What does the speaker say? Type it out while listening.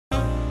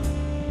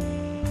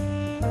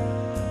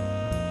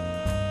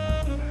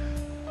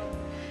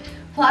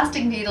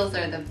Plastic needles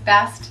are the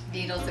best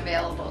needles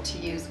available to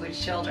use with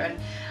children.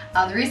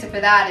 The reason for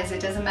that is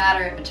it doesn't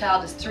matter if a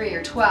child is 3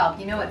 or 12,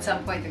 you know at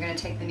some point they're going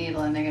to take the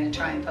needle and they're going to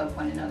try and poke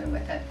one another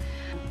with it.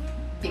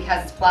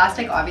 Because it's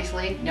plastic,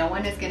 obviously, no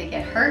one is going to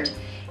get hurt.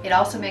 It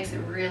also makes it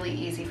really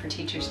easy for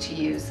teachers to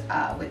use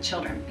with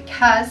children.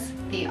 Because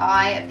the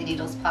eye of the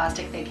needle is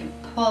plastic,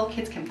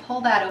 kids can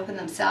pull that open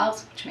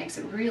themselves, which makes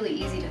it really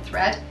easy to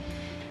thread.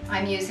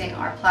 I'm using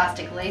our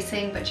plastic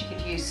lacing, but you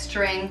could use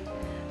string,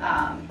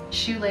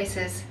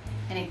 shoelaces,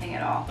 anything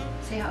at all.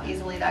 See how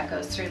easily that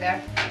goes through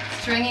there?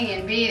 Stringing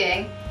and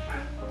beading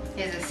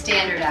is a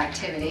standard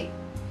activity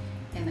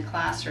in the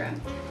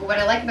classroom. But what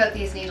I like about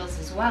these needles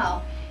as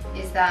well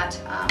is that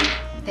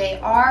they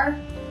are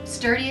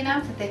sturdy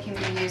enough that they can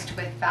be used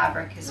with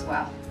fabric as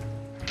well.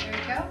 There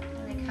we go,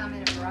 and they come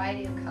in a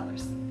variety of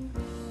colors.